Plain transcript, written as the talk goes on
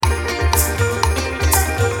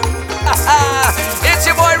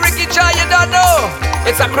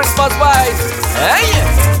It's a Christmas vibe. Hey,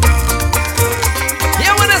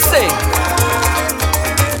 hear what they say.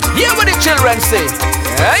 Hear what the children say.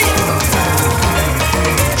 Hey,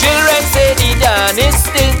 children say the dance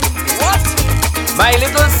thing. What? My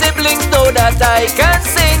little siblings know that I can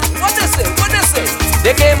sing. What they say? What they say?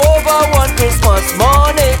 They came over one Christmas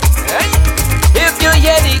morning. Hey, if you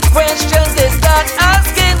hear the questions they start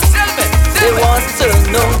asking, they want to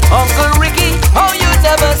know, Uncle Rikki, how you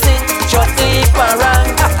never sing Chutney parang?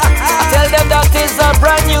 Tell them that is a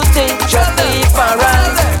brand new thing, Chutney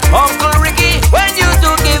parang. Uncle Rikki, when you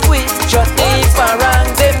do give we Chutney parang,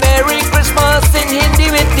 say Merry Christmas in Hindi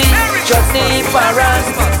with the Chutney parang.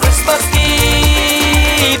 Christmas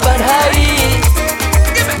Eve and high,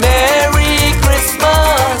 Merry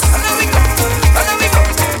Christmas.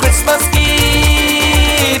 Christmas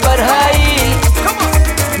Eve and high,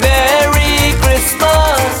 Merry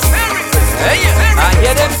Christmas. I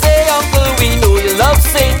hear them say, Uncle, we know you love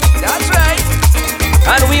sing. That's right.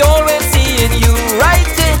 And we always seeing you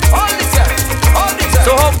writing all the time, all the time.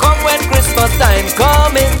 So how come when Christmas time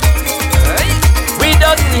coming, we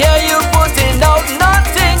doesn't hear you putting out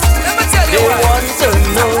nothing? Let me tell you. They want to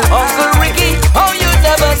know, Uncle Rikki, how you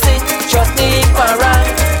never sing Chutney parang?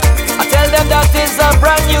 I tell them that is a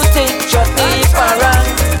brand new thing, Chutney parang.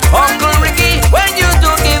 Uncle Rikki, when you do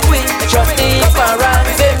give we Chutney parang,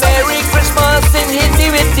 say Merry Christmas in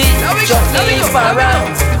Hindi with the Chutney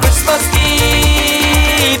parang. Christmas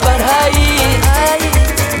Eve and high,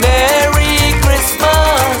 Merry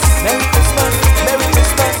Christmas. Merry Christmas, Merry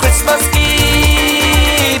Christmas. Christmas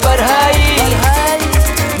Eve and high,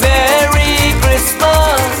 Merry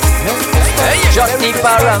Christmas. Chutney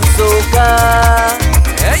parang Soca,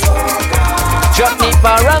 Chutney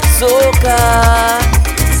parang Soca,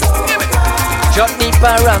 Chutney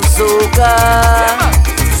parang Soca,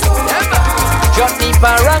 Chutney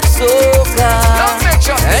parang Soca.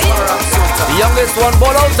 The youngest one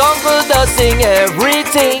bought out Uncle does sing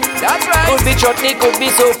everything. That's right. Could be chutney, could be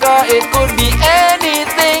soca, it could be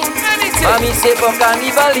anything. Mommy say for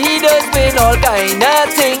carnival he does win all kind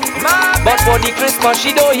of thing. But for the Christmas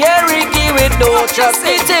she don't hear Rikki with no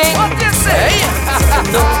chutney thing. What you say?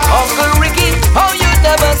 No, Uncle Rikki, how you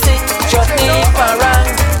never sing Chutney parang?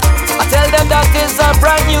 I tell them that is a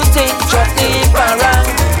brand new thing, Chutney parang.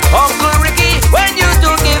 Uncle Rikki, when you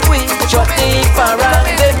do give we Chutney parang,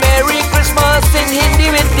 say Merry Christmas in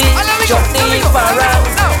Hindi with the Chutney parang.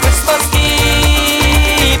 Christmas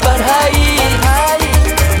Eve and high,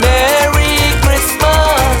 Merry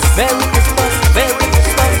Christmas. Merry Christmas, Merry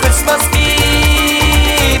Christmas. Christmas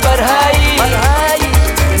Eve and high,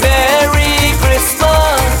 Merry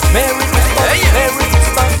Christmas. Merry Christmas, Merry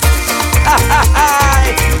Christmas.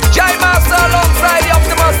 Jai Master alongside the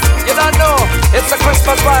Optimus. You don't know, it's a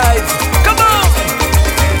Christmas vibe.